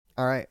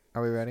All right.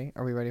 Are we ready?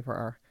 Are we ready for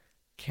our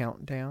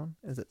countdown?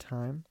 Is it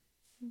time?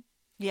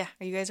 Yeah.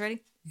 Are you guys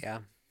ready? Yeah.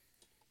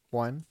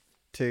 1,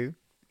 2,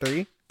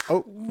 3.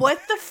 Oh,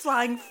 What the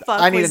flying fuck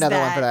I need was another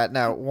that? one for that.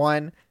 No.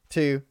 1,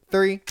 2,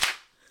 3.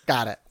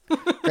 Got it.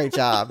 Great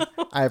job.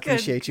 I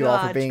appreciate you all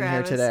for God, being here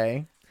Travis.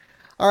 today.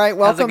 All right.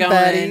 How's it Welcome, going?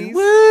 baddies.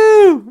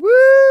 Woo!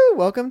 Woo!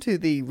 Welcome to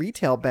the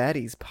Retail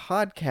Baddies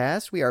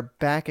podcast. We are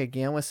back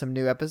again with some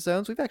new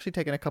episodes. We've actually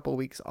taken a couple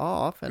weeks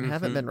off and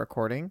haven't been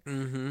recording.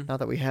 Mm-hmm. Not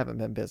that we haven't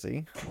been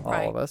busy, all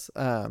Right. of us.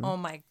 Oh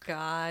my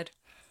God.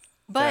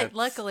 But That's-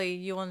 luckily,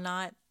 you will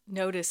not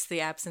notice the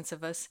absence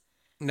of us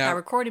not No.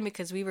 recording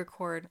because we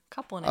record a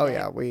couple in a Oh day.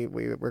 yeah, we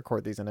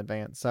record these in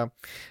advance. So,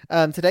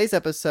 today's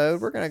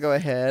episode, we're gonna go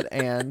ahead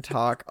and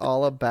talk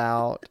all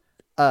about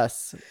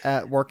us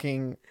at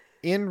working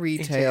in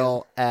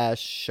retail as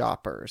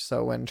shoppers.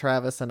 So when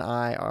Travis and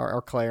I are,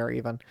 or Claire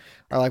even,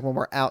 are like when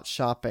we're out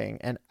shopping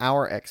and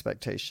our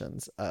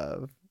expectations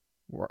of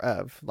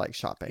like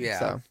shopping.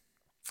 Yeah.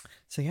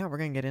 So yeah, we're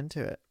gonna get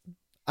into it.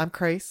 I'm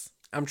Crace.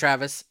 I'm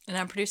Travis. And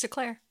I'm producer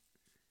Claire.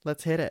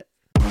 Let's hit it.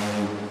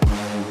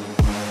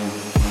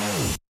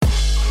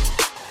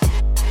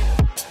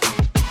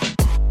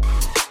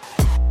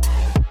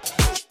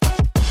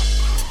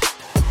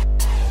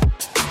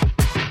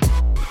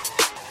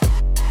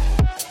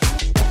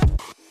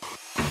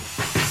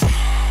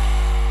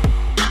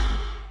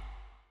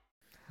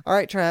 All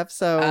right, Trav.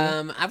 So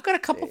I've got a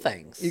couple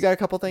things. you got a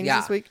couple things Yeah.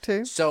 this week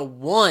too. So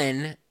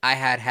one, I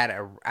have had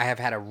a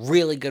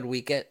really good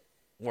week at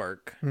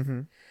work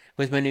Mm-hmm.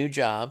 with my new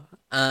job.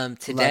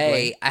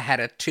 Today I had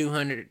a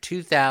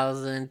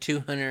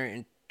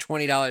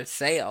 $2,220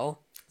 sale.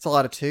 It's a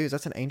lot of twos.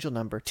 That's an angel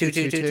number. Two.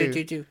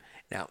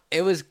 No,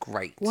 it was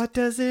great. What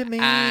does it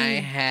mean?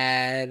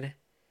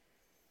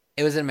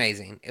 It was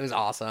amazing. It was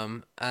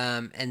awesome.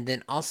 And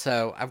then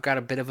also I've got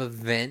a bit of a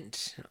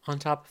vent on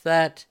top of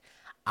that.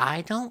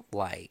 I don't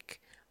like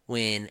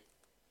when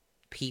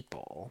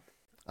people.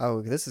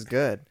 Oh, this is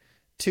good.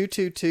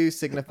 222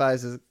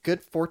 signifies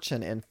good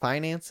fortune in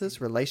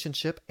finances,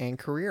 relationship, and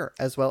career,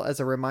 as well as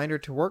a reminder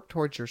to work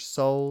towards your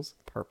soul's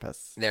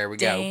purpose. There we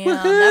Damn, go.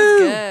 that was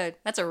good.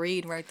 That's a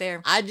read right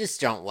there. I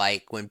just don't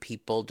like when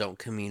people don't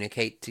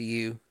communicate to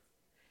you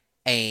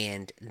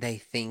and they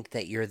think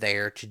that you're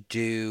there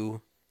to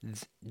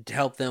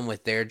help them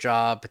with their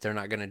job, but they're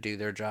not going to do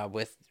their job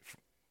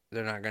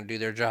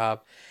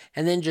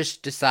and then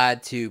just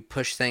decide to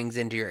push things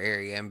into your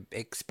area and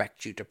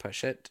expect you to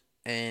push it.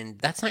 And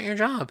that's not your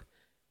job.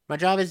 My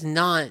job is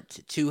not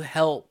to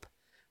help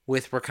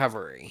with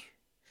recovery.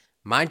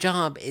 My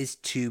job is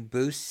to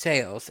boost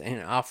sales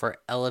and offer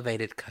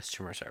elevated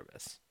customer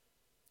service.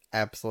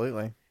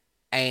 Absolutely.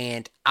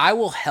 And I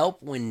will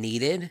help when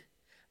needed,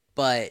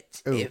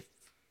 but Ooh. if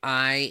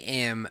I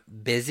am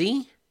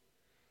busy,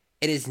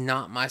 it is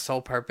not my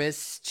sole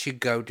purpose to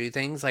go do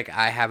things. Like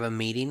I have a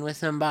meeting with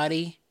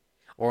somebody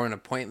or an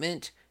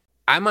appointment.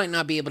 I might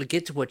not be able to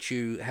get to what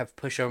you have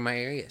pushed over my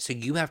area, so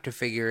you have to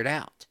figure it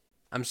out.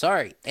 I'm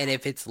sorry. And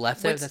if it's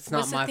left there, that's not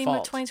what's my the theme fault.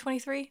 of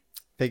 2023?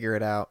 Figure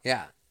it out.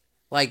 Yeah.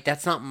 Like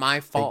that's not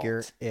my fault.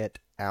 Figure it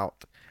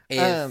out.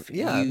 If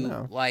yeah, you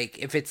no. like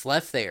if it's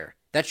left there,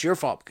 that's your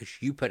fault because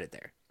you put it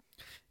there.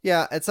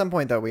 Yeah, at some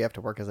point, though, we have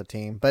to work as a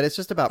team. But it's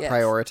just about Yes.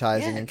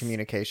 prioritizing and Yes.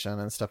 communication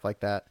and stuff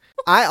like that.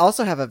 I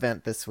also have an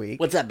event this week.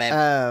 What's up, babe?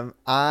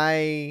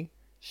 I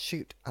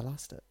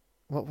lost it.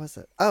 What was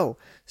it? Oh,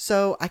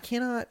 so I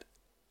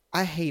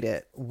hate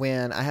it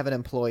when I have an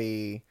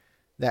employee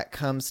that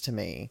comes to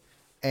me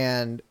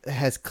and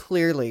has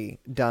clearly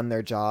done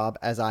their job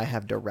as I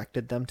have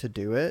directed them to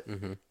do it.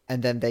 Mhm.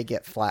 And then they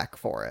get flack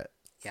for it.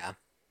 Yeah.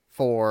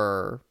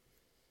 For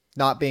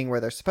not being where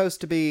they're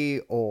supposed to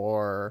be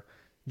or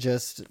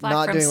just Flack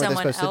not from doing what they're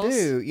someone supposed to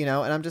else?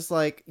 do, and I'm just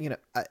like,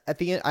 at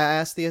the end, I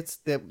asked this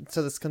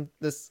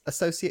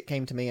associate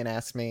came to me and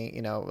asked me,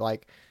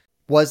 like,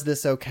 was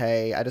this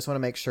okay? I just want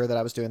to make sure that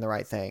I was doing the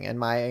right thing. And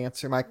my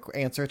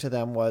answer to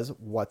them was,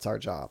 what's our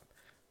job?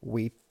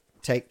 We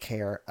take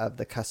care of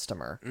the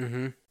customer,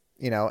 Mm-hmm.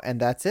 and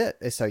that's it.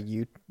 So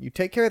you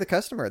take care of the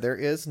customer. There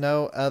is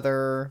no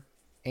other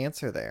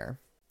answer there.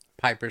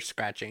 Piper's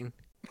scratching.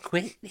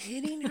 Quit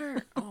hitting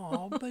her.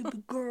 Oh,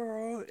 baby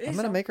girl. I'm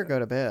going to make her go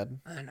to bed.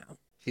 I know.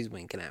 She's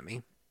winking at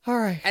me. All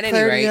right. At any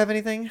Claire, do rate- you have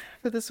anything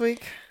for this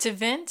week? To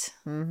vent?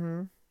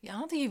 Mm-hmm. Yeah, I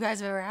don't think you guys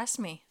have ever asked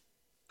me.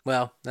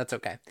 Well, that's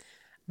okay.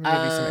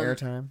 Maybe some Um,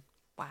 airtime.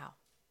 Wow.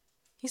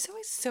 He's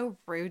always so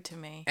rude to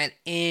me. At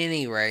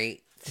any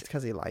rate, It's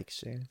because he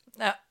likes you.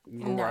 No, he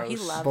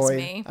Gross. loves Boy,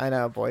 me. I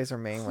know boys are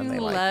mean when He they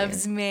like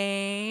loves you.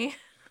 me.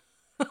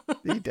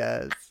 He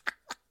does.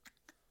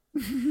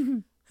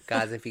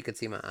 guys, if you could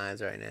see my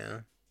eyes right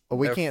now, Well,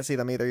 we They're- can't see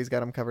them either. He's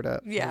got them covered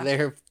up. Yeah.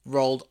 they're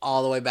rolled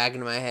all the way back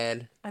into my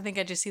head. I think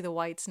I just see the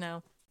whites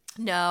now.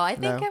 No, I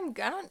think No.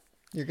 I don't.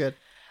 You're good.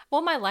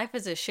 Well, my life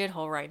is a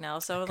shithole right now.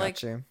 So, Got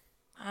like, you.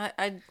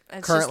 It's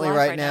Currently, just life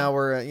right now,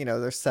 we're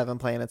there's 7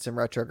 planets in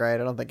retrograde.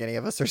 I don't think any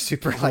of us are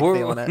super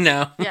feeling it.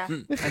 No. Yeah.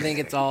 I think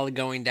it's all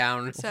going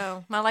down.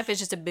 So my life is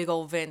just a big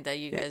old vent that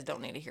you guys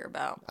don't need to hear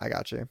about. I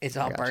got you. It's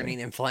I all got you. burning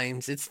in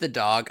flames. It's the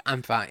dog.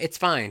 I'm fine. It's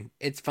fine.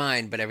 It's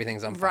fine, but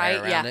everything's on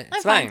fire Right, around yeah. it. I'm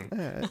It's fine. fine.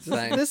 Yeah, It's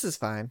fine. this is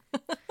fine.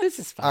 This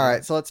is fine. All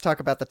right, so let's talk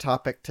about the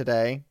topic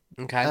today.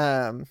 Okay.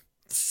 And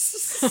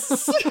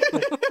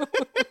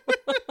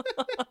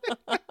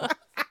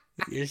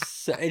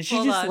she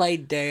Hold just on.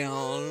 laid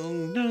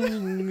down.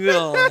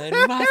 God,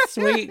 my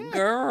sweet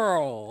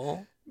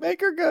girl.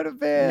 Make her go to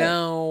bed.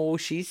 No,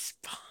 she's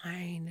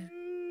fine.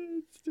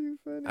 It's too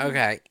funny.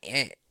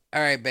 Okay.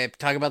 All right, babe.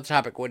 Talk about the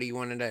topic. What do you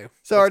want to do?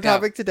 So our Let's go.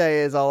 topic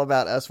today is all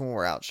about us when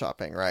we're out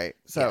shopping, right?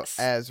 So Yes.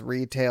 as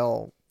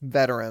retail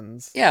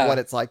veterans, Yeah. what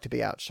it's like to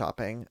be out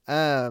shopping.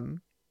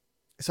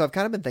 So I've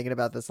kind of been thinking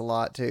about this a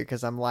lot too,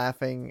 because I'm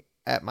laughing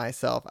at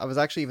myself. I was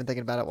actually even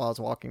thinking about it while I was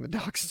walking the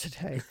dogs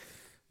today,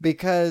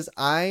 because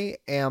I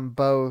am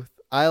both.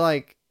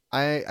 I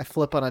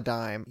flip on a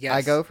dime. Yes.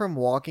 I go from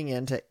walking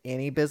into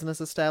any business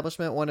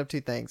establishment, one of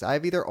two things.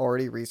 I've either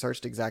already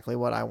researched exactly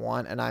what I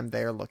want and I'm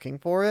there looking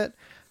for it.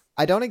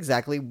 I don't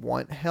exactly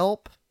want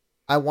help.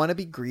 I want to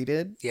be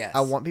greeted. Yes.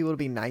 I want people to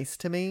be nice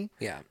to me.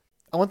 Yeah.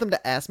 I want them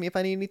to ask me if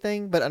I need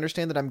anything, but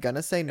understand that I'm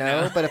gonna say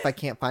no. But if I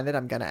can't find it,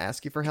 I'm gonna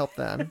ask you for help.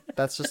 Then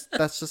that's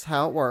just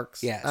how it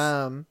works. Yes.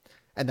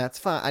 And that's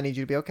fine. I need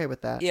you to be okay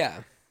with that.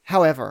 Yeah.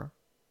 However,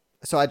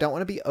 so I don't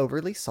want to be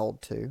overly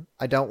sold to.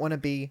 I don't want to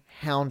be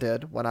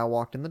hounded when I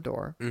walked in the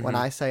door. When Mhm.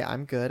 I say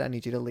I'm good, I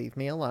need you to leave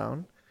me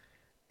alone.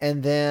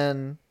 And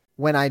then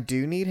when I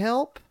do need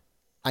help,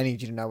 I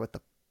need you to know what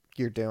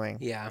you're doing.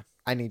 Yeah.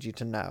 I need you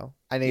to know.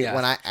 I need Yeah.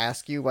 when I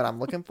ask you what I'm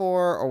looking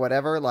for or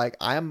whatever, like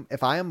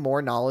if I am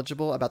more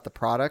knowledgeable about the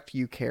product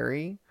you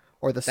carry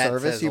or the That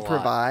service says you a lot.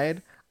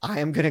 provide, I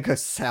am going to go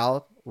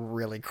south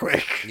really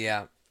quick.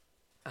 Yeah.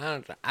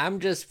 I'm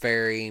just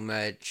very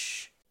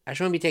much. I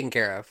just want to be taken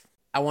care of.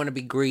 I want to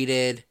be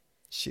greeted.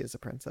 She is a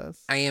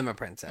princess. I am a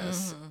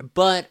princess, Mm-hmm.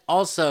 but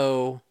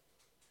also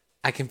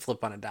I can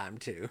flip on a dime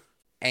too.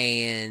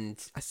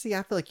 And I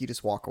feel like you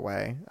just walk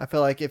away. I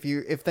feel like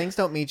if things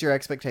don't meet your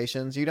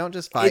expectations, you don't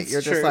just fight. It's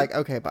You're just true. like,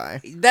 okay,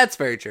 bye. that's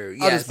very true.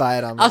 I'll Yes. just buy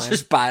it online. I'll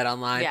just buy it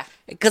online. Yeah.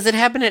 Because it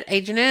happened at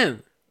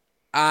H&M.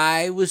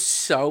 I was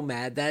so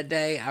mad that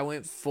day. I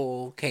went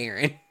full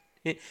Karen.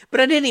 But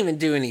I didn't even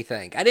do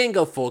anything. I didn't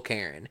go full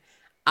Karen.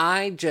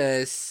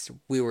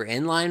 We were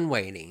in line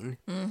waiting.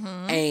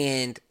 Mm-hmm.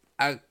 And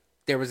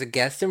there was a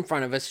guest in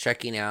front of us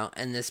checking out.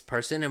 And this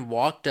person had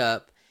walked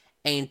up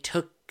and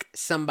took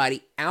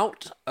somebody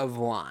out of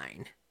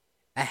line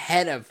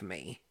ahead of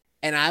me.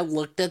 And I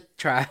looked at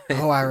Travis.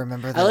 Oh, I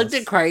remember this. I looked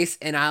at Grace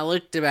and I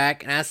looked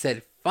back and I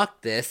said,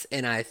 "Fuck this!"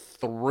 And I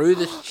threw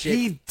the shit.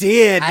 He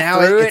did. I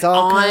Now threw it's it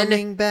all on-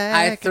 coming back.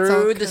 I It's all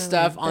threw the coming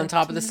stuff on back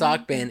top of the to sock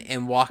me. bin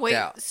and walked Wait,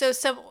 out.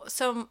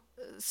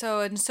 so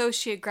an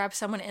associate grabbed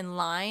someone in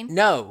line?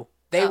 No,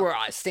 they Oh. were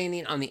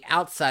standing on the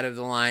outside of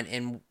the line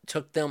and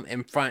took them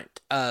in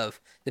front of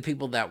the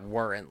people that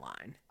were in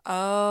line.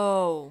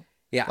 Oh.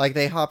 Yeah. Like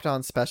they hopped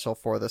on special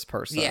for this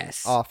person.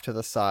 Yes. Off to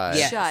the side.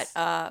 Yes. Shut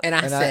up. And I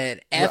And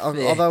said, F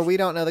this. although we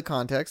don't know the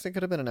context, it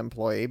could have been an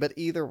employee, but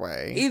either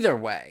way, Either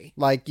way.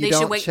 like you They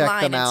should don't wait check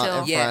line them out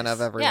until- in Yes. front of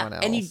everyone Yeah.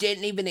 else. And you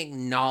didn't even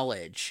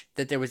acknowledge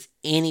that there was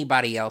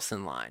anybody else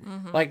in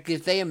line. Mhm. Like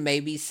if they had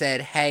maybe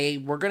said, "Hey,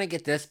 we're gonna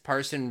get this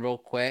person real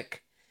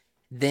quick,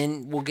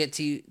 then we'll get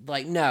to you."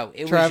 Like, no,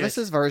 it was Travis's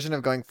just version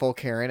of going full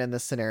Karen in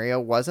this scenario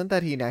wasn't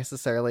that he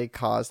necessarily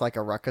caused like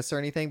a ruckus or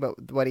anything,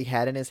 but what he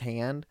had in his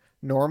hand.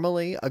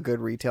 Normally, a good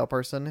retail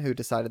person who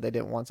decided they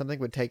didn't want something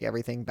would take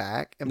everything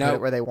back and put Nope. it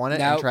where they want it.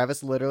 And Nope.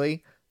 Travis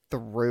literally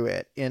threw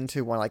it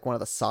into one of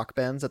the sock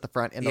bins at the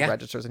front in the Yeah.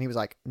 registers, and he was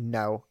like,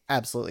 "No,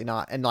 absolutely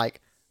not." And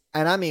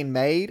I mean,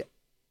 made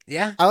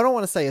yeah. I don't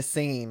want to say a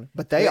scene,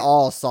 but they They-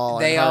 all saw.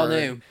 They and all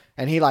heard. knew.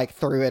 And he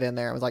threw it in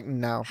there and was like,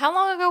 "No." How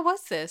long ago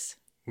was this?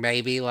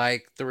 Maybe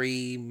like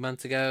 3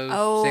 months ago.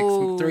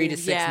 Oh, 3 to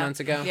 6 yeah. months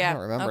ago. Yeah. I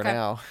don't remember okay.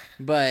 now.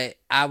 But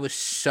I was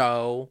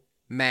so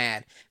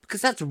mad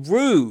because that's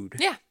rude.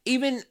 Yeah.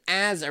 Even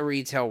as a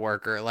retail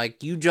worker,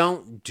 like you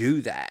don't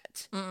do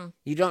that. Mm-mm.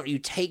 You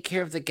take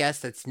care of the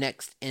guest that's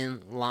next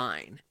in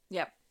line.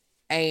 Yep.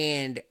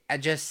 And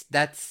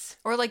that's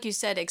Or like you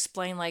said,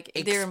 explain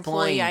their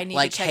employee, I need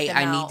like, to check hey, them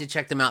I out. need to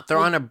check them out. They're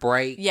on a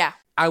break. Yeah.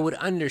 I would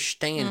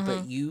understand,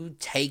 but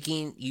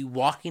Mm-hmm. you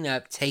walking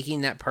up,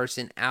 taking that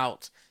person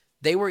out,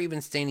 they were even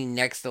standing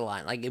next to the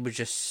line. Like it was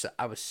just,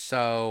 I was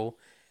so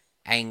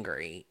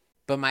angry.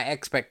 But my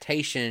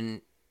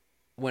expectation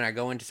when I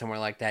go into somewhere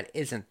like that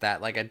isn't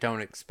that. Like I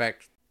don't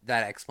expect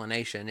that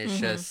explanation. It's Mhm.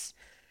 just,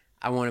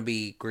 I want to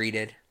be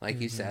greeted. Like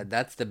you Mhm. said,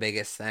 that's the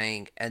biggest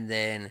thing. And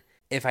then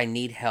if I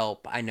need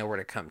help, I know where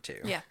to come to.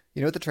 Yeah.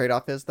 You know what the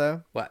trade-off is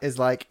though? What? Is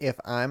if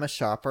I'm a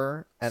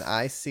shopper and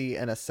I see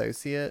an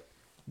associate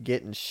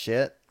getting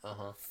shit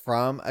Uh-huh.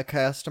 from a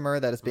customer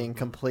that is being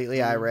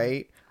completely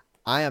irate,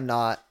 I am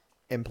not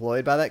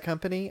employed by that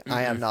company,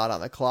 I am not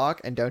on the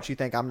clock, and don't you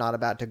think I'm not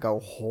about to go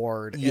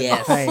hoard in the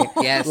Yes. paint.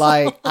 Yes.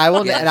 Like, I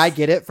will, Yes. and I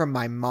get it from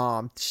my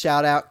mom.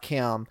 Shout out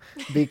Kim,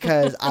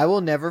 because I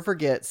will never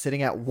forget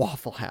sitting at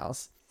Waffle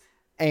House,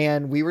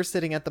 and we were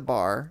sitting at the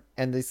bar,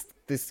 and this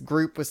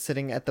group was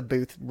sitting at the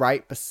booth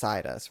right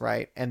beside us,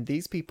 right? And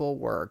these people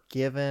were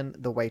giving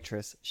the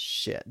waitress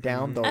shit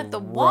down the At the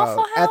road.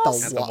 Waffle At the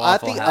House? At the wa- at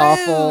Waffle the House.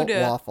 awful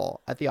Rude.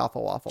 waffle. At the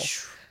awful waffle.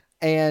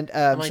 And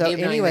I'm like, so, you have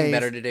anything anyways,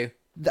 better to do.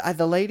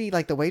 the lady,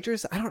 like the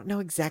waitress, I don't know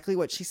exactly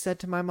what she said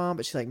to my mom,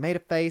 but she like made a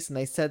face and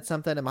they said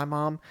something, and my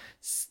mom,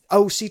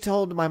 she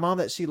told my mom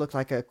that she looked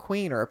like a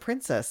queen or a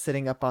princess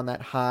sitting up on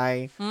that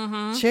high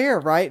chair,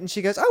 right? And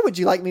she goes, "Oh, would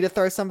you like me to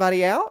throw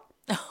somebody out?"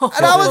 And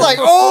I was like,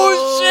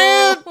 "Oh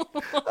shit!"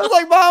 I was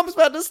like, "Mom's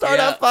about to start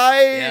Yeah. a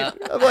fight." Yeah.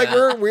 I'm like,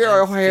 "We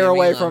are a That's hair Jimmy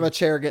away Lum. from a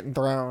chair getting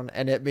thrown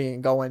and it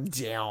being going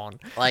down."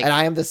 Like, And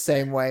I am the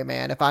same way,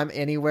 man. If I'm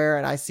anywhere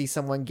and I see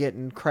someone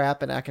getting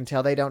crap and I can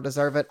tell they don't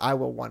deserve it, I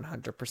will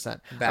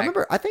 100%. I Back-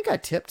 remember, I think I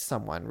tipped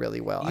someone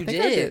really well. you I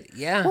think I did.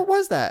 Yeah. What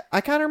was that?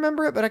 I kind of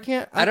remember it, but I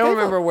can't. I don't gave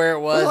remember where it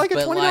was, like a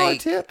but $20 like,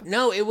 tip?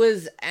 no, it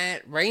was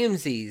at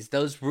Ramsey's.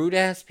 Those rude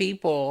ass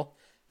people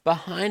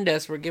behind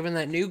us were giving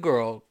that new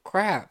girl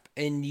crap,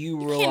 and you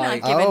were You cannot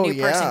like, give a Oh, new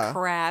yeah. person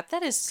crap.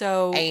 That is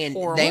so And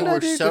horrible. they What were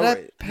did I do? so- Did I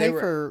they pay were-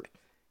 for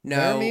no,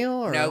 their meal?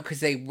 Or? no, because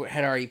they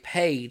had already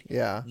paid.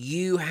 Yeah.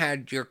 You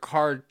had your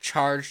card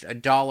charged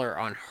 $1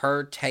 on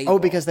her table. Oh,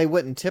 because they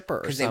wouldn't tip her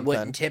or because they something.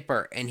 wouldn't tip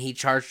her, and he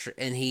charged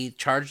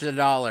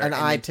 $1, and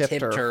I then tipped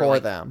her for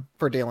like, them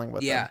for dealing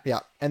with Yeah. them. Yeah.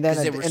 And then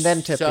 'cause they were and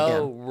then tipped so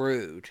again.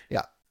 rude. Yeah.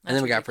 And then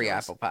That's we got free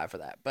ridiculous. apple pie for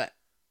that, but.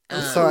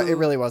 So it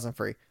really wasn't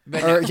free.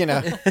 But Or, you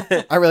know,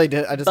 I really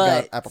did. I just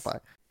got But- apple pie.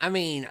 I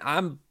mean,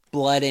 I'm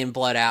blood in,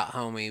 blood out,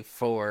 homie,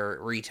 for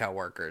retail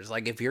workers.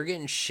 Like, if you're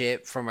getting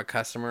shit from a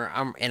customer,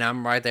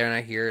 I'm right there and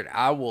I hear it,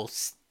 I will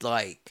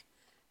like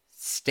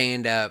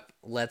stand up.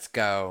 Let's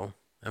go.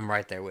 I'm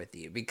right there with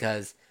you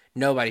because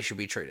nobody should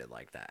be treated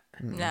like that.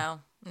 No.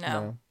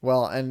 No.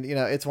 Well, and you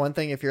know, it's one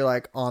thing if you're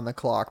like on the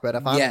clock, but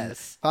if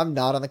Yes. I'm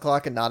not on the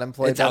clock and not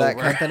employed It's by that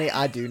over. company,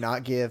 I do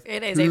not give.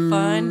 It is a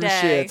fun two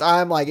day. shits.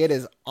 I'm like, it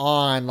is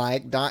on.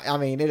 Like, I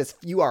mean, it is.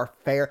 You are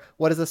fair.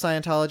 What does the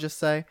Scientologist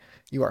say?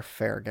 You are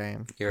fair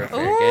game. You're a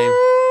fair game.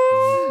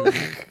 Ooh.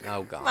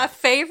 Oh god. My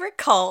favorite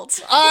cult.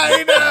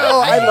 I know.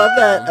 I hate love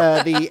that.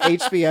 them. The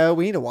HBO.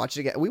 We need to watch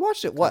it again. We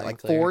watched it what, Going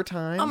like Clear. 4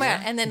 times? Oh my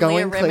god! And then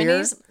Going Leah Clear.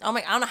 Remini's. Oh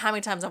my! I don't know how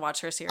many times I've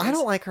watched her series. I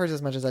don't like hers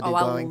as much as I do Oh,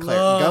 I Going Clear.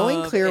 love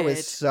Going Clear was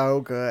it. so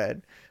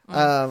good.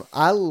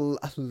 I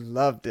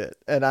loved it,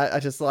 and I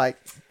just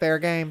like fair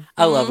game.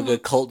 I love a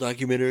good cult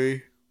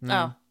documentary.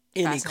 Oh,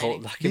 Any fascinating. cult Do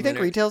you documentary. think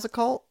retail's a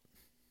cult?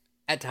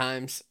 At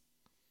times,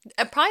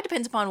 It probably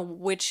depends upon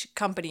which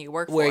company you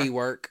work where for. you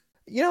work.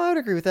 You know, I would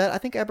agree with that. I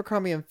think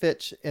Abercrombie and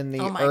Fitch in the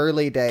Oh my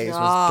early days was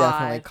God.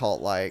 definitely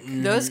cult-like.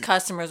 Those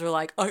customers were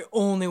like, "I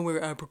only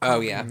wear Abercrombie." Oh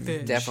yeah, and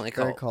Fitch." definitely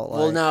Very cult. cult-like.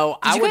 Well, no,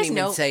 I you wouldn't guys even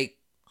know- say.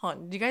 Hold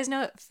on. Do you guys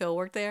know that Phil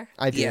worked there?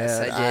 I did. Yes,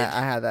 I did.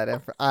 I had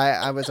that.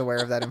 I was aware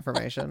of that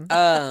information.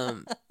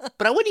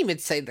 But I wouldn't even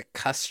say the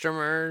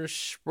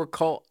customers are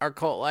cult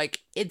like.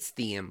 It's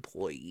the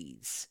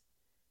employees.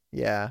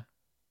 Yeah.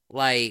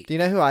 Like Do you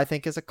know who I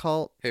think is a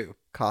cult? who?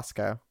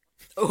 Costco.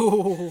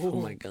 Oh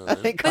my I god.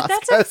 think But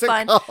that's Costco's a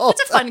fun. cult.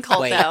 That's a fun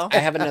cult, Wait, though. I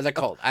have another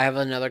cult.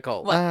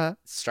 What?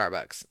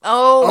 Starbucks.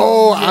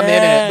 Oh, I'm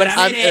in it. But I'm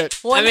I'm in it. it.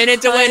 I'm in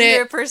it to win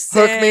it. 100%.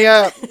 Hook me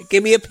up.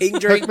 Give me a pink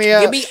drink. me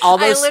up. Give me all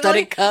I those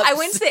literally, studded cups. I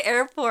went to the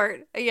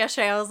airport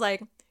yesterday. I was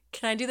like,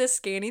 "Can I do the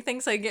scanny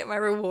thing so I can get my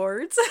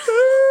rewards?"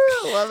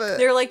 I love it.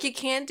 They're like, "You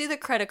can't do the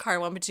credit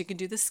card one, but you can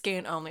do the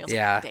scan only." I was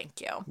Yeah. like,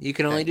 "Thank you." You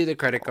can only do the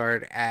credit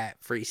card at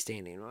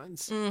freestanding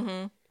ones.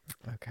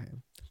 Mm-hmm. Okay.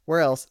 Where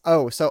else?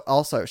 Oh, so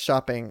also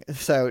shopping.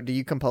 So do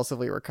you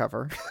compulsively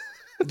recover?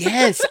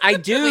 Yes, I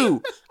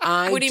do.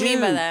 I what do you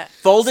mean by that?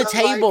 Fold a So,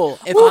 like, table.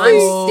 If well,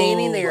 I'm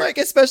standing there, Like,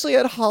 especially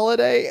at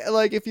holiday,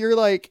 like if you're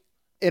like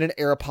in an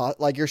airport,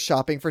 like you're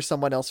shopping for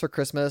someone else for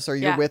Christmas, or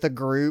you're Yeah. with a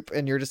group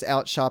and you're just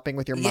out shopping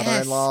with your Yes.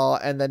 mother-in-law,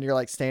 and then you're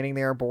like standing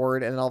there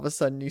bored, and all of a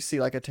sudden you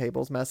see like a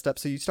table's messed up,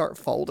 so you start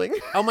folding.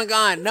 oh my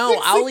god, no!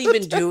 Fixing I'll the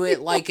even do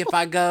it like if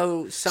I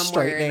go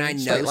somewhere and I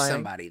Straightening, know straight lining.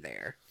 somebody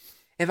there.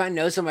 If I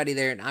know somebody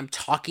there and I'm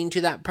talking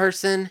to that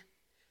person,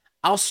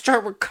 I'll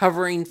start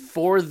recovering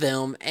for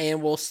them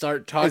and we'll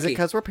start talking. Is it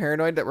because we're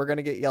paranoid that we're going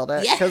to get yelled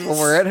at? Yes, Because when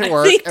we're I at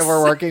work think and we're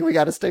so. working, we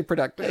got to stay I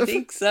productive.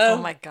 think so. Oh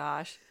my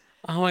gosh.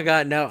 Oh my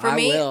god, no! For I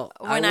me, will.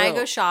 when I will.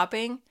 go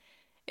shopping,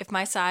 if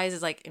my size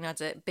is like, it's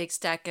a big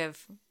stack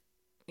of,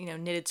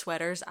 knitted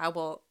sweaters, I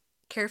will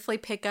carefully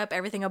pick up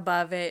everything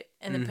above it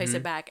and then place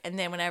it back. And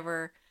then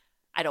whenever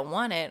I don't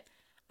want it,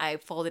 I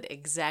fold it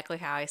exactly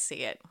how I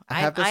see it. I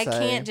have to I say-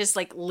 can't just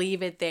like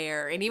leave it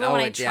there. And even Oh,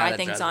 when I yeah, try that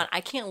things drives on, me-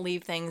 I can't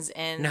leave things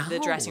in No. the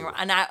dressing room.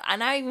 And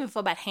I even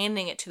feel bad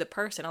handing it to the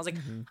person. I was like,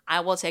 I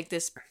will take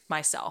this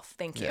myself.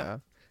 Thank you. Yeah.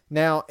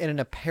 Now, in an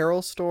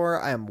apparel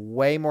store, I am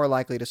way more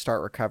likely to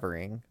start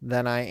recovering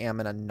than I am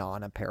in a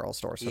non-apparel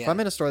store. So if Yeah. I'm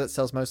in a store that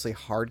sells mostly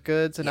hard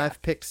goods and Yeah.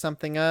 I've picked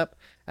something up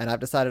and I've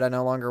decided I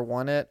no longer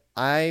want it,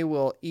 I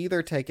will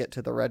either take it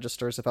to the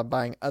registers if I'm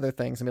buying other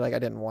things and be like, I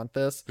didn't want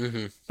this.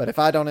 Mm-hmm. But if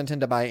I don't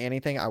intend to buy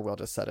anything, I will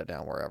just set it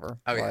down wherever.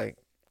 Oh, yeah. Like,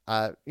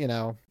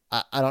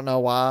 I don't know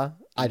why.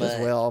 I just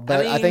But, will. I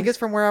But I mean- think it's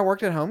from where I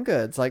worked at Home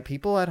Goods. Like,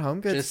 people at Home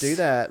Goods Just- do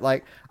that.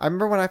 Like, I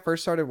remember when I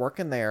first started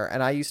working there,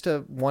 and I used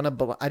to want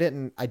to. I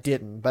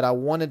didn't, but I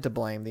wanted to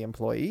blame the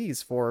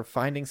employees for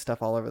finding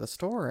stuff all over the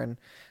store. And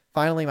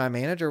finally, my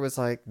manager was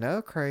like,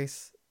 "No,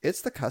 Grace,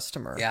 it's the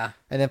customer." Yeah.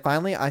 And then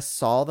finally, I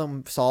saw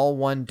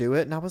one do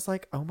it, and I was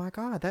like, "Oh my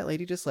god, that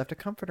lady just left a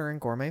comforter in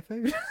gourmet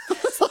food." I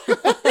was like,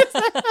 "What is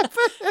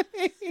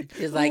happening?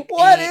 She's like,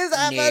 what "Eh, is no."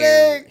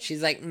 happening?"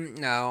 She's like,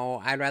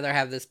 no, I'd rather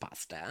have this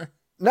pasta.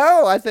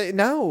 No, I think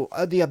no.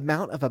 The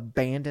amount of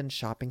abandoned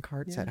shopping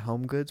carts Yeah. at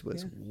Home Goods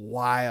was Yeah.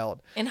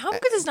 wild. And Home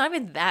Goods is not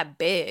even that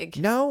big.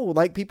 No,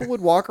 like people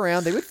would walk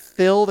around, they would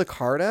fill the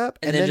cart up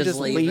and, then just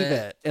leave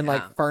it in Yeah.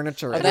 like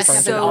furniture. Oh, in that front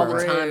of so the happened all door.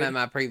 the time rude. at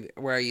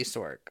my where I used to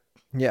work.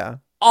 Yeah,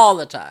 All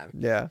the time.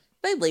 yeah.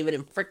 They leave it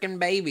in freaking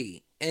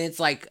baby, and it's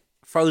like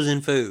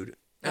frozen food.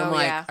 And I'm Oh,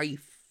 like, yeah. are you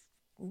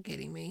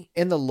kidding me?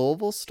 In the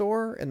Louisville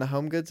store, in the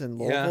Home Goods in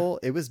Yeah. Louisville,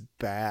 it was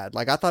bad.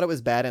 Like I thought it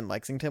was bad in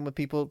Lexington with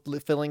people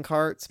filling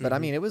carts, but I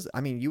Mhm. mean, it was.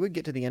 I mean, you would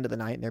get to the end of the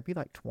night and there'd be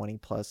like 20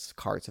 plus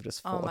carts of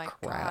just full Oh my of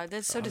crap. god,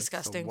 that's so Oh, it's the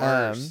disgusting.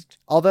 worst.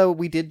 Although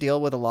we did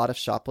deal with a lot of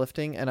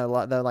shoplifting, and a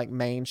lot the like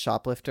main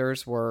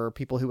shoplifters were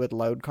people who would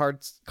load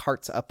carts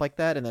up like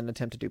that and then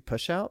attempt to do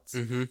push outs.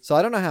 Mm-hmm. So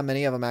I don't know how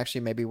many of them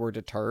actually maybe were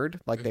deterred,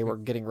 like they Mhm. were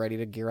getting ready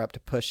to gear up to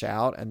push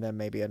out, and then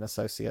maybe an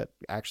associate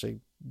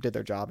actually did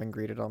their job and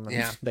greeted them, and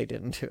Yeah. they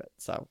didn't do it.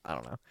 So I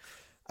don't know.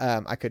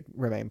 I could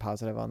remain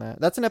positive on that.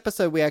 That's an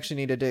episode we actually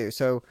need to do.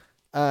 So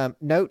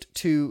note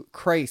to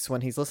Crace when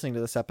he's listening to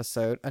this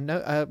episode.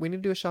 We need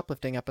to do a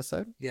shoplifting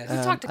episode. Yes. We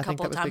talked a I think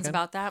couple that would be times good.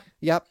 about that.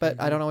 Yep, but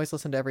I Mhm. don't always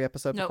listen to every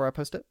episode Nope. before I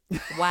post it.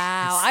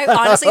 Wow, I So-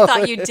 honestly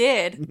thought you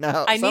did.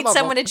 No, I some need of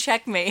someone them, to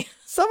check me.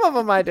 Some of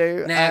them I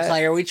do. Nah,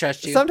 Claire, we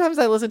trust you. Sometimes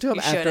I listen to them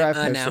You after shouldn't. I've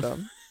I posted know.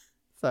 them.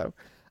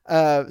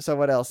 So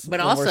what else? But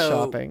when we're also,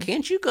 shopping?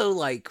 can't you go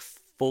like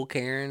full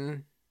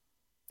Karen?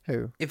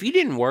 Who? If you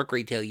didn't work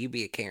retail, you'd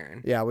be a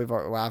Karen. Yeah, we've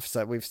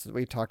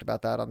talked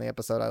about that on the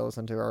episode I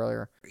listened to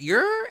earlier.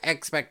 Your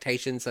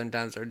expectations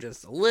sometimes are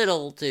just a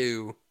little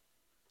too,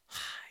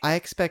 I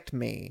expect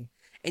me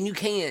and you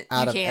can't.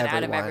 out of can't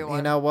everyone. out of everyone.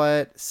 You know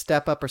what?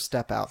 Step up or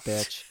step out,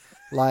 bitch.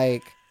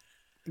 Like,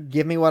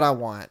 give me what I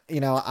want.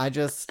 I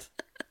just,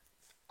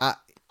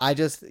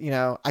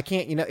 I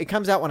can't. It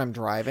comes out when I'm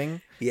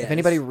driving. Yes. If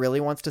anybody really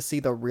wants to see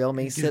the real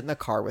me, sit in the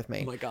car with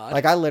me. Oh my god.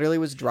 Like I literally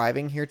was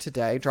driving here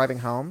today, driving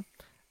home,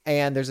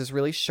 and there's this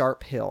really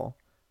sharp hill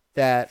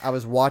that I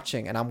was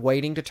watching, and I'm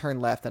waiting to turn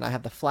left, and I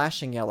have the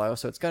flashing yellow,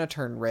 so it's gonna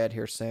turn red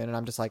here soon, and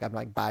I'm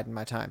like biding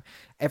my time.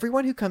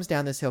 Everyone who comes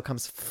down this hill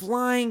comes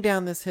flying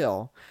down this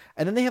hill,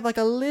 and then they have like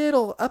a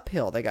little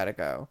uphill they gotta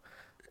go.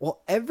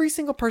 Well, every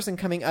single person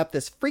coming up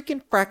this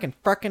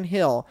frackin'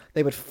 hill,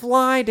 they would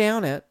fly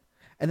down it,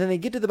 and then they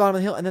get to the bottom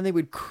of the hill, and then they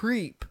would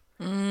creep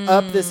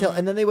up this hill,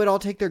 and then they would all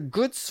take their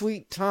good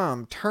sweet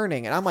time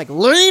turning, and I'm like,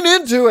 lean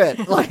into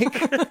it,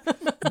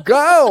 like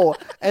go.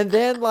 And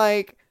then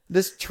like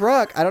this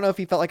truck, I don't know if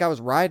he felt like I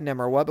was riding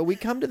him or what, but we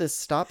come to this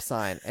stop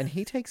sign and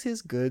he takes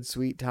his good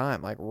sweet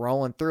time like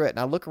rolling through it, and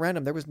I look around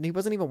him, he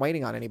wasn't even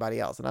waiting on anybody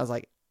else, and I was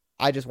like,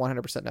 I just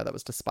 100% know that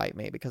was to spite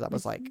me, because I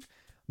was like,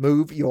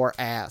 move your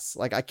ass,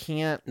 like I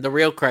can't The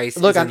real craze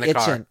look, is I'm in the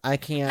itching, car. I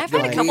can't. I've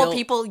had a like- couple Real-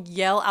 people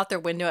yell out their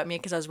window at me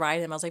because I was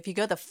riding them. I was like, if you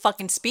go the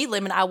fucking speed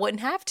limit, I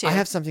wouldn't have to. I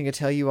have something to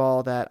tell you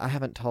all that I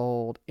haven't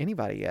told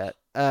anybody yet.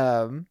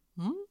 Hmm?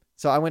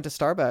 So I went to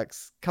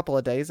Starbucks a couple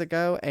of days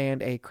ago,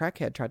 and a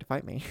crackhead tried to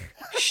fight me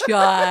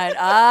Shut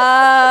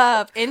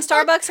up. In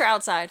Starbucks or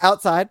outside?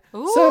 outside.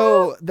 Ooh.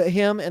 So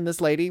him and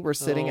this lady were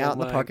sitting Oh out in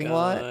the my parking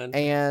God. lot,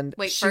 and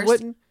Wait, she first,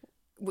 wouldn't.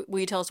 Will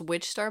you tell us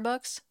which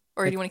Starbucks?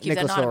 Or do you want to keep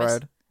that Nicholasville anonymous?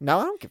 Road. No,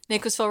 I don't give.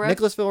 Nicholasville Road?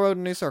 Nicholasville Road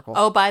and New Circle.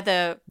 Oh, by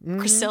the Mhm.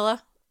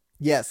 Priscilla?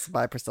 Yes,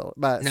 by Priscilla,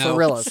 by No,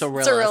 Cirilla's.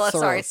 Cirilla's. Cirilla, Cirilla's.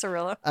 sorry,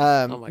 Cirilla.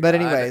 Oh my But God.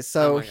 anyway,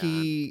 so Oh my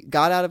he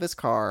got out of his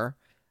car,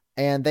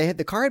 and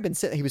the car had been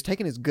sitting. He was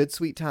taking his good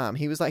sweet time.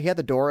 He was like, he had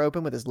the door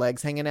open with his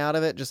legs hanging out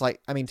of it, just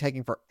like, I mean,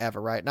 taking forever,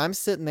 right? And I'm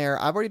sitting there.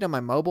 I've already done my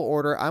mobile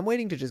order. I'm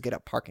waiting to just get a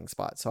parking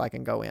spot so I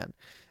can go in.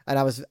 And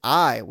I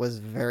was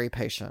very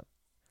patient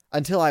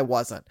until I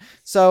wasn't.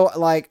 So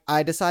like,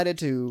 I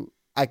decided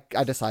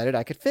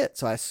I could fit.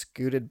 So I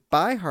scooted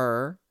by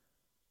her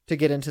to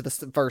get into the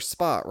first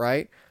spot,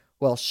 right?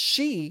 Well,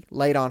 she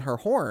laid on her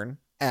horn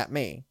at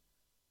me.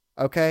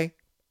 Okay.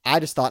 I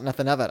just thought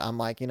nothing of it. I'm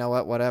like, you know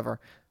what? Whatever.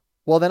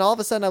 Well, then all of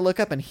a sudden I look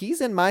up and he's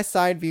in my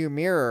side view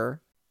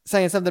mirror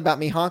saying something about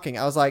me honking.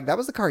 I was like, that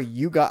was the car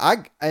you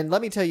got. And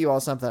let me tell you all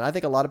something. I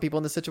think a lot of people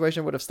in this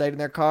situation would have stayed in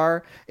their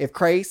car if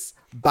Crace,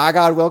 by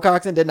God,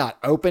 Wilcoxon did not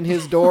open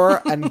his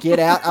door and get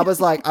out. I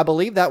was like, I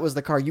believe that was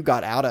the car you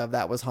got out of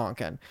that was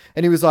honking.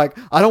 And he was like,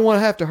 I don't want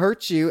to have to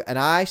hurt you. And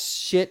I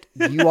shit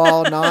you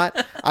all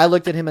not. I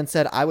looked at him and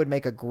said, I would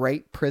make a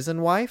great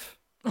prison wife.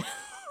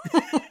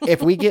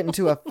 If we get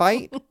into a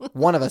fight,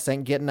 one of us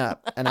ain't getting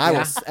up, and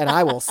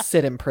I will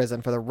sit in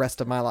prison for the rest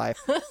of my life.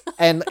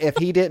 And if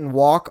he didn't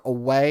walk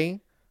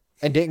away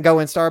and didn't go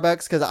in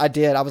Starbucks, because I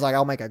did, I was like,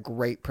 I'll make a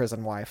great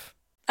prison wife.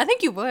 I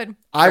think you would.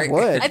 I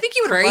would. I think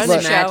you would Crazy run the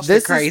match show. to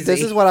This crazy.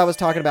 is what I was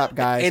talking about,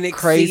 guys. And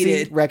Crazy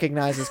exceeded.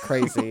 recognizes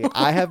crazy.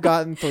 I have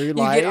gotten through You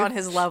life get on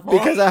his level.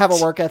 because I have a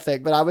work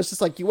ethic, but I was just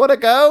like, you want to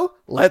go?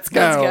 Let's go.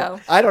 Let's go.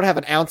 I don't have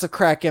an ounce of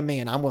crack in me,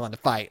 and I'm willing to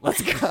fight.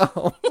 Let's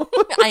go.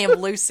 I am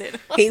lucid.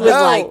 He was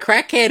No. like,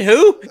 crackhead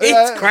who?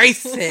 It's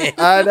crazy.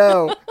 I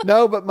know.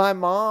 No, but my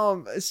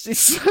mom,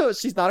 she's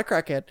not a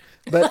crackhead.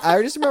 But I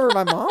just remember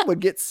my mom would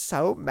get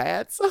so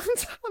mad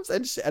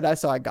sometimes.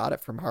 So I got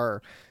it from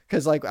her.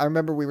 Because, like, I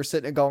remember we were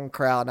sitting in Golden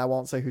Corral, and I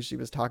won't say who she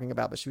was talking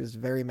about, but she was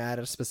very mad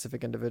at a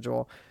specific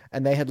individual.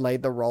 And they had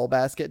laid the roll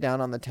basket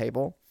down on the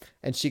table,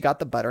 and she got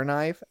the butter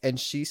knife, and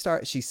she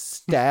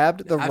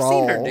stabbed the I've roll.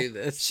 seen her do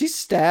this. She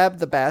stabbed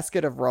the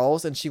basket of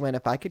rolls, and she went,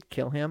 if I could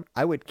kill him,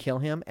 I would kill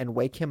him and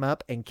wake him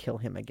up and kill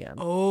him again.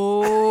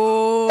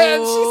 Oh.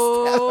 And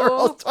she stabbed the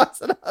rolls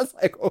twice, and I was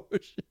like, oh,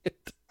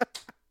 shit.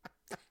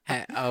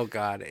 Oh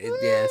God,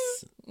 yes.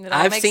 It all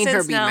I've makes seen her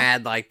sense be now.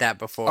 mad like that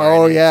before.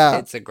 Oh, and yeah.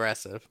 it's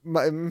aggressive.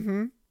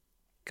 Mm-hmm.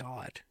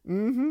 God.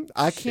 Mm-hmm.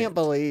 I Shit. can't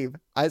believe.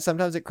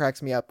 Sometimes it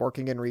cracks me up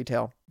working in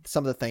retail.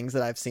 Some of the things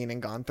that I've seen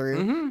and gone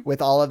through Mhm.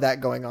 with all of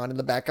that going on in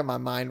the back of my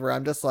mind, where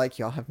I'm just like,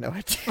 y'all have no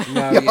idea.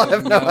 No, y'all you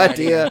have no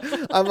idea.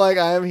 I'm like,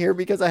 I am here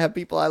because I have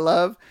people I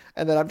love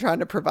and that I'm trying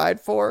to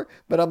provide for.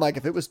 But I'm like,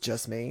 if it was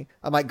just me,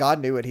 I'm like, God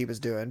knew what He was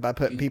doing by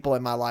putting people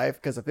in my life.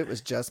 Because if it was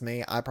just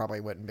me, I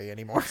probably wouldn't be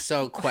anymore.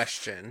 So,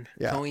 question.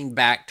 Yeah. Going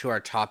back to our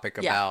topic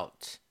Yeah.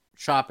 about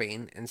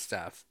shopping and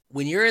stuff.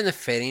 When you're in the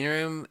fitting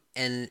room,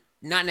 and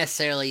not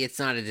necessarily, it's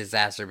not a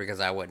disaster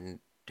because I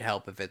wouldn't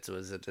help if it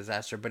was a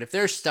disaster. But if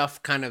there's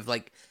stuff kind of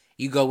like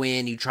you go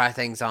in, you try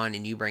things on,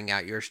 and you bring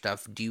out your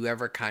stuff, do you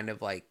ever kind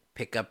of like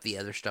pick up the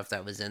other stuff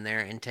that was in there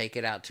and take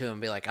it out to them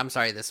and be like, I'm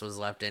sorry this was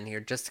left in here,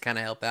 just to kind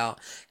of help out?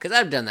 Because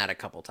I've done that a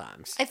couple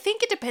times. I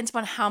think it depends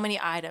on how many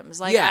items.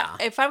 Like, Yeah.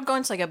 if I'm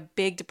going to like a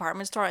big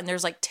department store and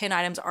there's like 10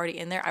 items already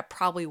in there, I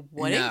probably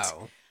wouldn't.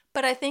 No.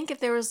 But I think if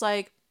there was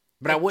like,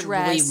 But I a wouldn't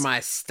dress- leave my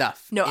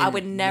stuff. No, I in-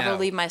 would never no,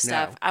 leave my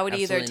stuff. no, I would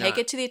either absolutely take not.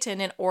 it to the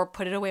attendant or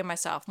put it away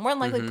myself. More than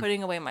likely Mhm.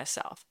 putting away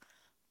myself.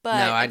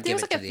 But No, I'd if there give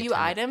was it like to a the few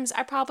attendant. items,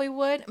 I probably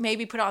would.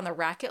 Maybe put it on the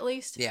rack at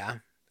least. Yeah.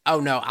 Oh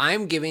no,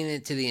 I'm giving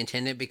it to the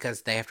attendant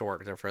because they have to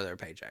work there for their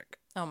paycheck.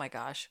 Oh my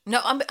gosh.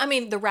 No, I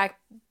mean the rack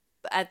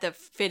at the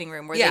fitting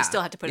room where yeah. they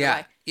still have to put it yeah.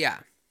 away. Yeah.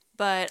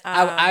 But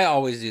I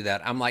always do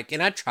that. I'm like,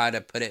 and I try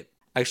to put it.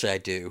 Actually, I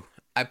do.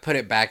 I put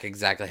it back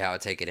exactly how I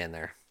take it in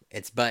there.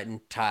 It's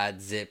buttoned,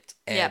 tied, zipped,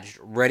 Yep. edged,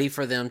 ready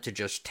for them to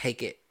just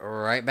take it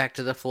right back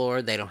to the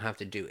floor. They don't have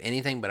to do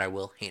anything, but I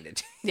will hand it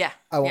to yeah.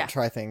 I won't yeah.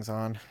 try things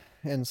on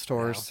in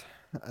stores.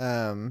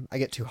 I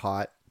get too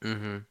hot. you.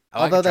 Mm-hmm.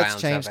 Although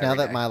that's changed now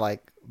that my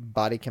like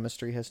body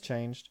chemistry has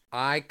changed.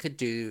 I could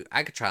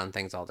try on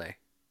things all day.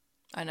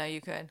 I know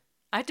you could.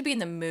 I have to be in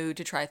the mood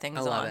to try things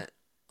I love on. it.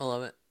 I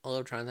love it. I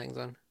love trying things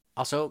on.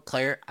 Also,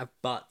 Claire, I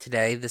bought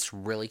today this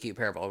really cute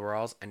pair of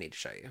overalls. I need to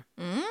show you.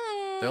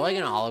 They're like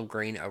an olive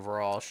green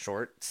overall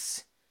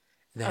shorts.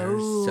 They're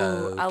Oh,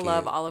 so I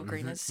love cute. olive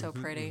green. Mhm, It's so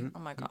mhm, pretty. mhm. Oh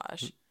my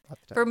gosh. I'll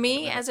have to For talk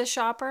me, about as a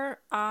shopper,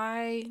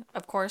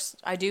 of course,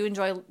 I do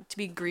enjoy to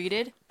be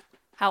greeted.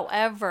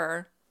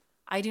 However,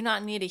 I do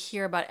not need to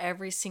hear about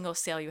every single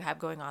sale you have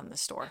going on in the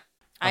store.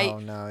 it. Oh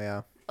no,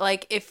 yeah.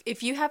 Like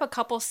if you have a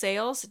couple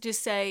sales,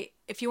 just say,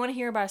 if you want to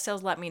hear about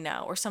sales, let me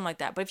know or something like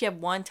that. But if you have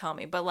one, tell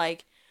me. But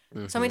like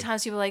so many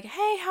times people are like,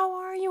 hey, how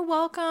are you?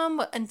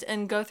 Welcome.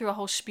 And go through a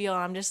whole spiel.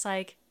 And I'm just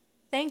like,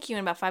 thank you.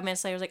 And about 5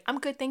 minutes later, I was like, I'm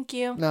good. Thank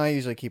you. No, I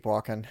usually keep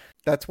walking.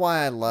 That's why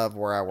I love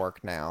where I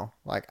work now.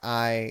 Like,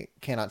 I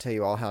cannot tell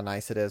you all how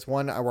nice it is.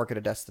 One, I work at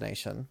a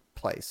destination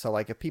place. So,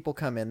 like, if people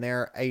come in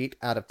there 8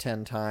 out of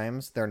 10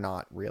 times, they're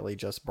not really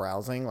just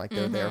browsing. Like,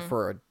 they're there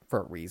for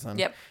a reason.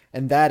 Yep.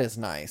 And that is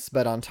nice.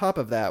 But on top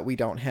of that, we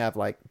don't have,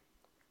 like,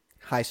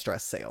 high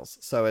stress sales.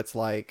 So, it's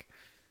like,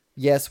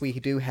 yes, we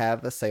do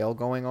have a sale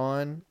going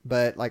on,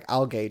 but, like,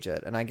 I'll gauge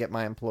it. And I get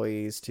my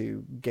employees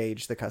to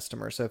gauge the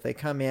customer. So, if they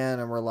come in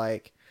and we're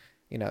like,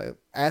 you know,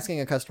 asking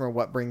a customer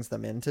what brings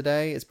them in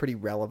today is pretty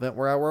relevant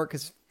where I work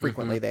because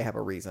frequently they have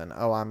a reason.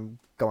 Oh, I'm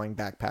going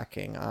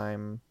backpacking.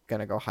 I'm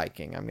going to go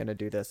hiking. I'm going to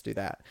do this, do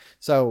that.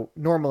 So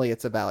normally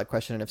it's a valid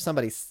question. And if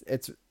somebody's,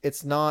 it's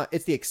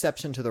the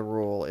exception to the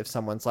rule. If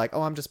someone's like,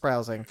 oh, I'm just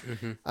browsing.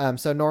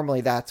 So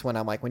normally that's when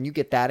I'm like, when you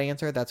get that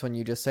answer, that's when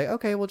you just say,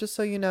 okay, well, just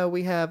so you know,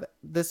 we have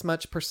this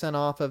much %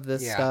 off of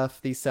this Yeah. stuff,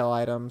 these sell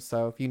items.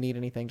 So if you need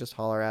anything, just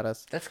holler at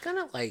us. That's kind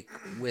of like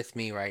with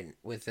me right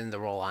within the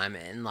role I'm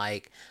in.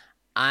 Like,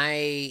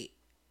 I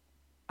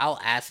I'll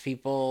ask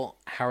people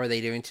how are they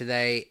doing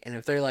today, and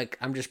if they're like,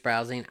 I'm just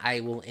browsing,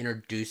 I will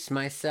introduce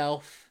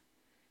myself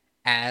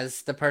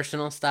as the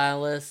personal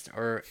stylist,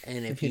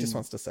 and if He you just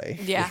wants to say.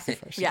 Yeah. he's the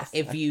first Yeah. to say.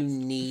 if you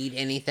need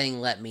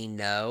anything, let me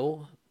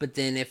know. But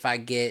then if I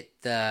get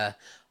the,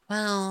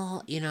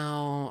 well,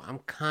 I'm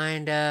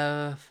kind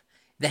of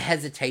the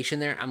hesitation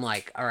there, I'm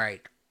like, all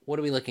right, what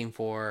are we looking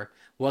for?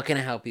 What can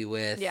I help you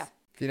with? Yeah.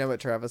 Do you know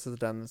what Travis has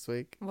done this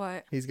week?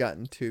 What? He's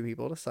gotten 2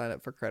 people to sign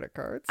up for credit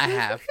cards. I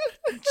have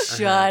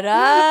Shut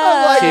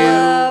like,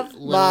 up. two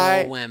My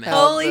little women.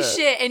 hell. Holy the-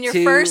 shit. In your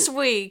Two- first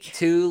week.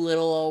 Two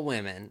little old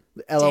women.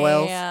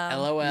 LOLs. Damn.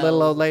 LOL.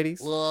 Little old ladies.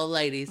 Little old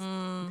ladies.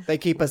 Mm, They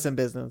keep us in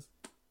business.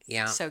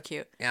 Yeah. so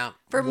cute. Yeah.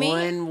 For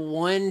me-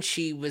 one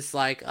she was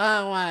like,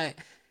 oh, I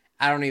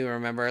don't even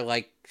remember.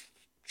 Like,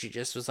 she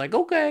just was like,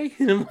 okay.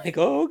 And I'm like,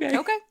 oh, okay.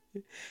 Okay.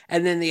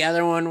 And then the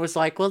other one was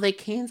like, well, they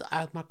canceled.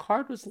 My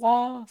card was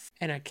lost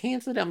and I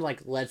canceled it. I'm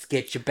like, let's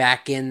get you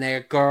back in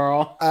there,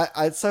 girl.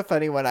 It's so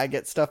funny when I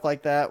get stuff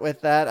like that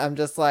with that. I'm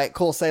just like,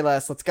 cool, say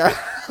less. Let's go.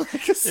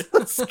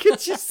 Let's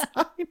get you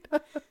signed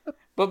up.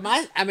 But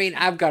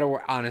I've got to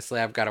work. Honestly,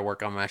 I've got to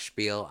work on my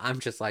spiel. I'm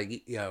just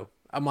like,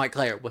 I'm like,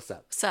 Claire, what's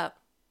up? What's up?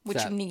 What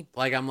What's you up? need?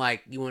 Like, I'm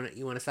like, you want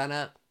to sign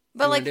up?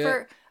 But You like wanna do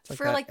it?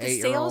 for that like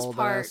the sales 8-year-old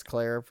part, asked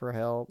Claire for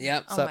help.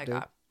 Yep. oh Sup, my dude?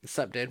 god. What's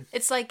up, dude?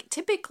 It's like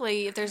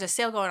typically if there's a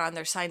sale going on,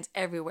 there's signs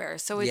everywhere.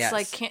 So it's Yes.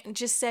 like can't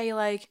just say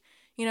like,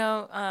 we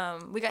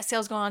got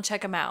sales going on,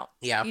 check them out.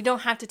 Yeah. You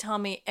don't have to tell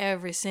me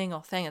every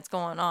single thing that's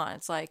going on.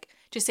 It's like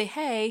just say,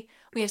 hey,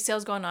 we have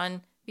sales going on.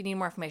 If you need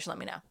more information, let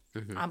me know.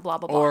 I'm blah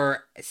blah blah.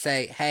 Or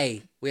say,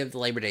 hey, we have the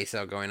Labor Day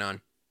sale going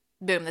on.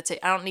 Boom, that's it.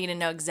 I don't need to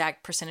know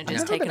exact percentages I've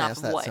never taken been off asked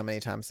of that what. so many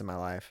times in my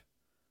life.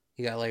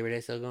 You got Labor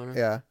Day sale going on?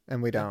 Yeah,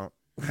 and we don't.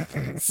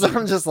 So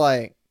I'm just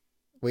like,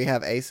 we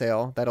have a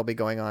sale that'll be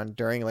going on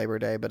during Labor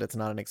Day, but it's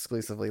not an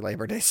exclusively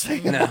Labor Day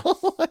sale. No.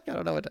 Like, I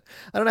don't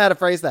know how to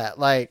phrase that.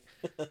 Like,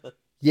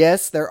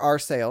 yes, there are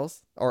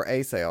sales or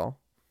a sale.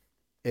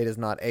 It is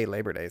not a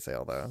Labor Day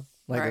sale though.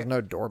 Like, Right. there's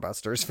no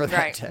doorbusters for that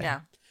Right. day.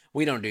 Yeah.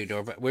 We don't do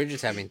door, but we're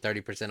just having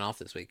 30% off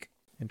this week.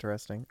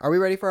 Interesting. Are we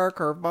ready for our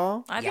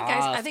curveball? I think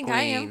Yes, I think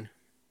I am. queen.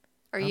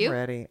 Are I'm you?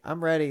 ready.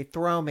 I'm ready.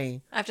 Throw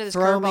me. After this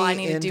Throw curveball, I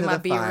me need to do into my the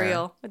be fire.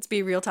 real. It's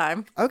be real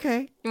time.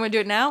 Okay, You want to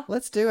do it now?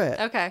 let's do it.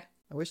 Okay.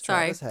 I wish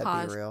Sorry, Travis had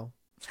pause. Be Real.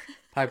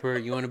 Piper,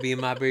 you want to be in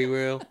my Be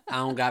Real? I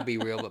don't got Be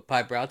Real, but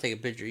Piper, I'll take a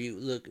picture of you.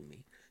 Look at me.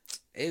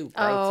 Ew, gross,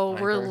 Oh,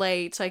 we're Piper.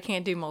 late, so I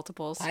can't do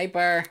multiples.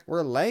 Piper.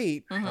 We're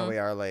late. Oh, Mhm. we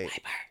are late.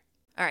 Piper.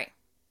 All right.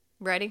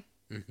 Ready?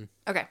 Mhm.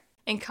 Okay.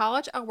 In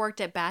college, I worked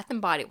at Bath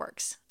and Body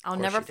Works. I'll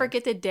course never you did.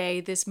 forget the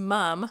day this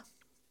mom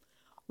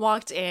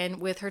walked in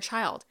with her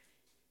child.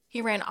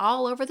 He ran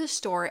all over the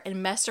store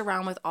and messed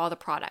around with all the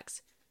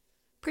products.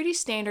 Pretty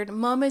standard,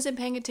 mom isn't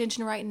paying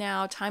attention right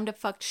now, time to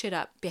fuck shit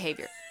up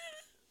behavior.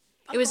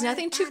 It was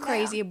nothing too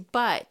crazy,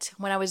 but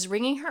when I was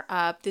ringing her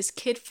up, this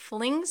kid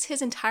flings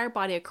his entire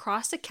body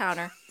across the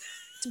counter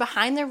to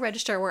behind the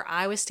register where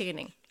I was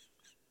standing.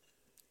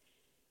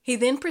 He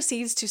then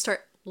proceeds to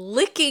start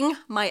licking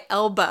my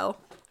elbow.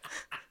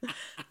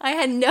 I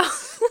had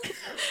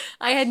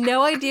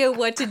no idea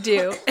what to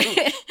do.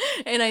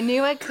 And I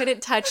knew I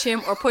couldn't touch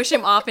him or push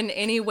him off in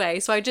any way.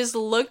 So I just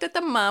looked at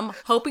the mom,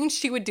 hoping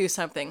she would do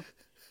something.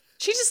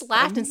 She just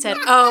laughed and said,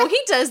 "Oh, he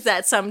does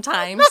that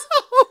sometimes."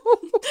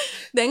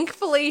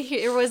 Thankfully,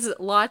 there was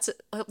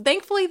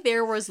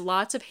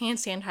lots of hand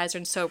sanitizer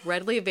and soap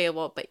readily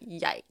available, but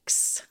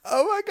yikes.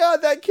 Oh my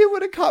god, that kid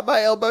would have caught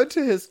my elbow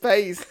to his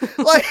face.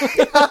 Like,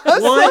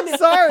 I'm so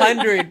sorry.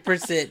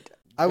 100%.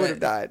 I would have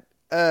died.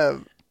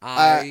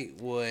 I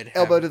would have,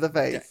 elbow to the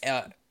face.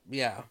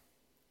 Yeah.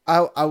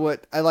 I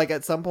would. I like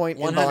at some point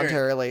 100%.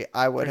 involuntarily.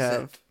 I would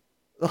have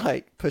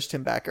like pushed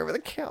him back over the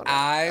counter.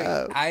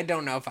 I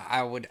don't know if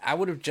I would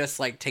have just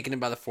like taken him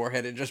by the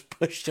forehead and just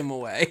pushed him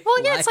away.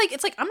 Well, yeah, it's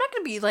like I'm not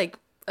gonna be like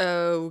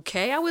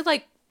okay. I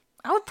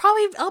would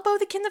probably elbow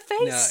the kid in the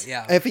face.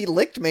 yeah. If he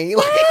licked me,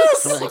 like,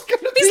 Yes! it's not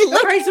gonna He's be-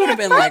 licking Grace would have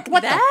been like,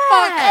 what the fuck?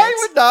 I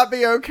would not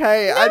be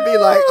okay. I'd be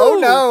like, oh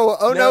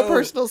no, No.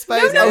 personal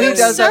space. No, oh, he no,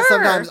 does that sir.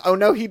 sometimes. Oh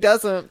no, he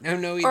doesn't.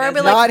 No, he Or I'd be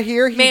doesn't. like, Not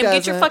here. He Ma'am, doesn't.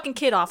 get your fucking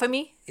kid off of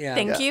me. Yeah.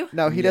 Thank Yeah. you.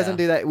 No, he doesn't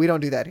do that. We don't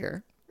do that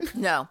here.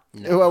 No.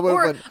 I would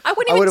Or have I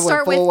wouldn't even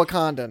start went full with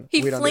Wakandan.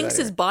 he We don't do flings that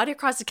his here. body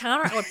across the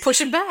counter. I would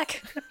push him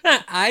back.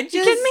 I just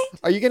You kidding me?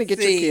 Are you gonna get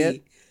your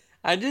kid?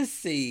 I just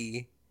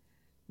see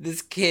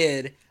this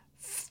kid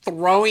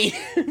throwing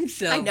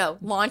himself. I know,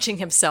 launching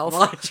himself.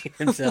 Launching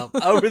himself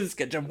over the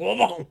kitchen.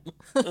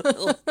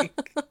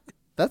 Like,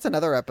 That's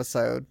another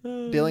episode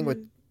dealing with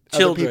other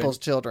Children. people's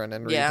children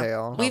in Yeah.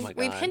 retail. We've my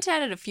we've God. hinted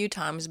at it a few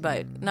times,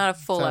 but not a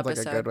full Sounds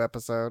episode. like a good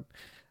episode.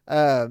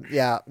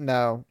 Yeah,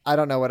 no, I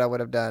don't know what I would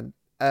have done.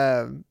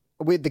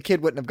 The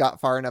kid wouldn't have got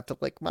far enough to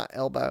lick my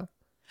elbow.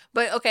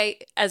 But okay,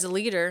 as a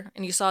leader,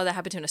 and you saw that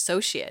happen to an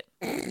associate,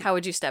 how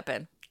would you step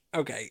in?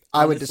 okay.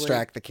 I would honestly,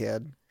 distract the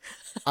kid.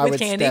 I With would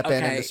candy? step in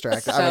and Okay,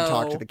 distract. I would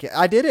talk to so- the kid.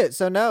 I did it.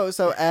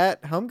 So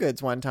at Home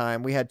Goods one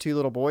time, we had 2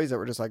 little boys that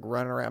were just like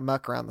running around,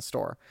 muck around the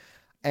store.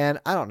 And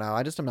I don't know.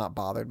 I just am not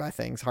bothered by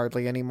things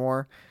hardly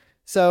anymore.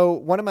 So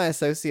one of my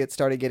associates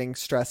started getting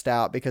stressed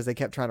out because they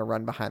kept trying to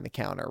run behind the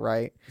counter,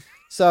 right?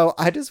 So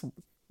I just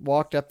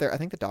walked up there. I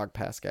think the dog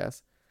passed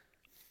gas.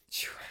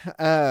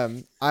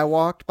 I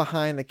walked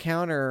behind the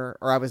counter,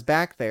 or I was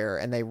back there,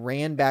 and they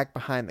ran back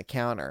behind the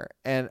counter.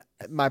 And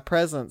my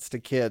presence to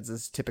kids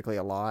is typically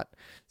a lot.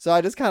 So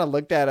I just kind of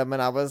looked at them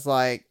and I was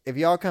like, if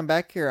y'all come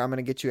back here, I'm going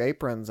to get you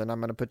aprons and I'm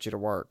going to put you to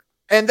work.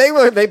 And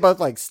they both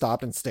like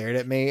stopped and stared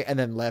at me and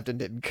then left and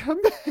didn't come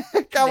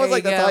back. I was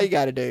like, that's all you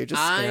got to do.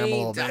 Just scare them a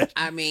little bit.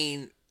 I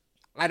mean,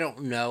 I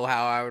don't know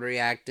how I would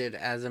reacted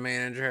as a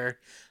manager,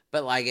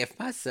 but like if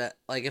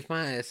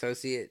my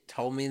associate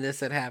told me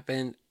this had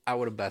happened, I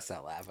would have bust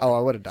out laughing. Oh,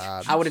 I would have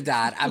died. I would have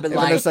died. I'd been If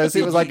like, an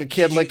associate was like, a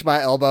kid licked my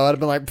elbow, I'd have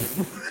been like,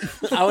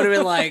 I would have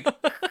been like,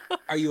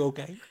 are you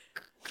okay?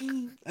 For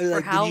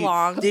Like, how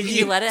long did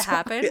you let it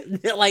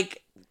happen?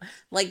 like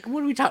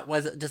what do we talk?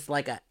 Was it just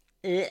like a,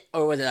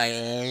 or was it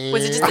like?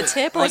 Was it just a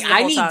tip? Or Like was it the I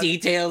whole need time?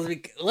 details.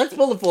 Let's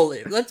pull the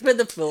footage. Let's spin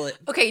the footage.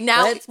 Okay,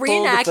 now Let's pull the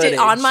reenact it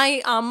on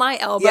footage. my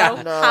elbow.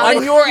 Yeah, no. How on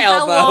did- your how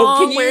elbow.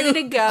 long? Can Where you-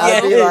 did it go?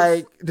 I'd be Yes.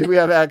 like, do we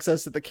have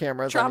access to the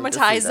cameras? I need to see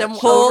Traumatize that them.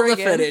 shit. Pull Over the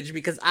again. footage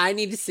because I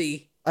need to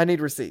see. I need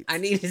receipts. I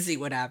need to see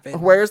what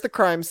happened. Where's the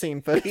crime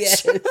scene footage?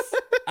 Yes,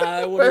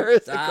 I would Where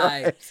have is the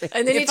crime died. scene?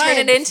 And then you If I turn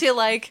had- it into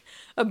like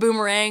a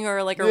boomerang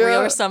or like a Yeah.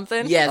 reel or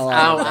something. Yes, Oh,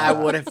 I yeah.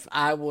 would have.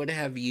 I would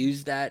have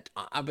used that.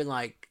 I've been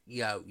like,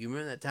 yo, you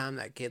remember that time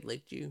that kid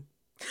licked you?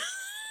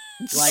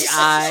 Like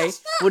I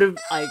would have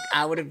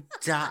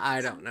died.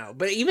 I don't know,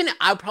 but even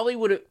I probably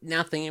would have.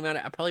 Now thinking about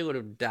it, I probably would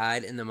have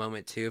died in the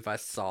moment too if I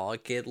saw a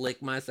kid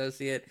lick my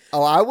associate.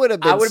 Oh, I would have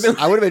been. I would've been-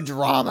 I would have been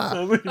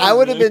drama. I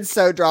would have been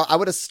so drama. I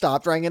would have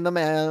stopped ringing them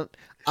out.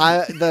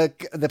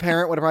 The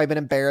parent would have probably been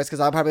embarrassed because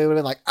I probably would have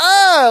been like,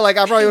 oh, like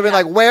I probably would have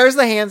been like, where's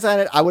the hand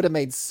sanitizer? I would have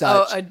made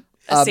Oh, such.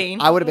 a scene.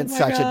 I would have been Oh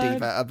my such God. a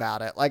diva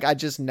about it. Like I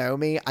just know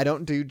me. I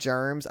don't do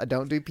germs. I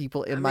don't do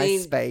people in I my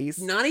mean, space.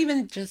 Not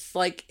even just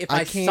like if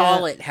I I saw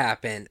can't- it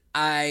happen,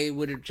 I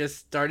would have just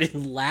started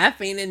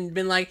laughing and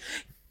been like,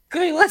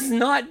 "Okay, let's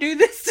not do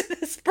this to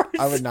this person."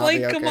 I would not like,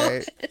 be come okay.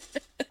 on.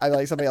 I'd be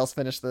like, somebody else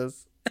finish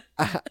this.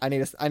 I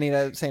need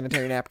a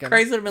sanitary napkin.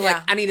 Crazy would have been Yeah.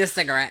 like, "I need a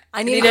cigarette.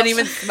 I I need need to to go-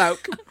 even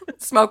smoke."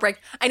 Smoke break.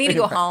 I need to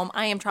go home.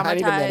 I am I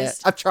need a minute.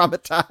 traumatized, I'm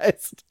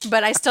traumatized.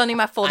 but I still need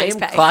my full I day's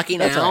am pay. clocking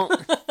That's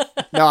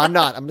out. No, I'm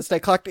not. I'm gonna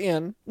stay clocked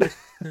in, and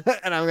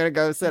I'm gonna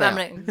go sit But I'm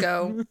out. gonna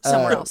go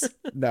somewhere else.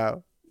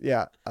 No,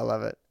 yeah, I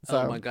love it. So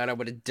Oh my god, I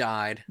would have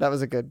died. that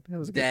was a good. That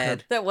was a good. Dead.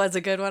 clip. That was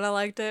a good one. I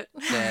liked it.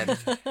 Dead.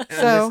 And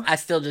So- I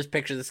still just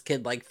picture this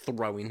kid like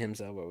throwing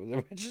himself over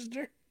the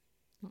register.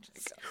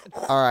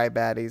 All right,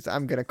 baddies.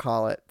 I'm gonna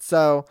call it.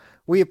 So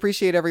we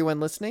appreciate everyone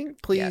listening.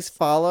 Please Yes.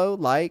 follow,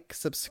 like,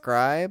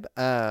 subscribe.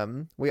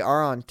 We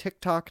are on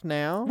TikTok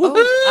now. Oh,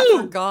 I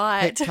Woohoo!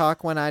 forgot.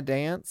 TikTok when I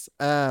dance.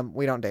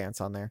 We don't dance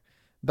on there,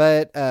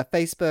 but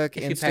Facebook,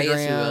 If you pay us,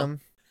 we will. Instagram.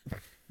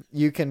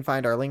 You can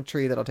find our link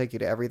tree that'll take you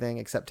to everything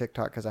except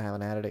TikTok because I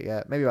haven't added it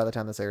yet. Maybe by the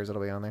time this airs,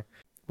 it'll be on there.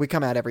 We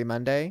come out every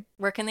Monday.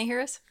 Where can they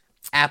hear us?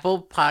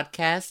 Apple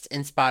Podcast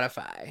and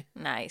Spotify.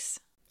 Nice.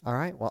 All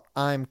right. Well,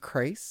 I'm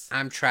Crace.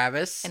 I'm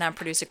Travis. And I'm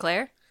producer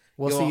Claire.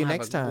 We'll all see you have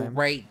next a time.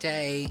 Great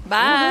day.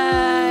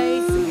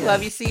 Bye.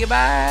 Love you. See you.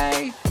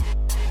 Bye.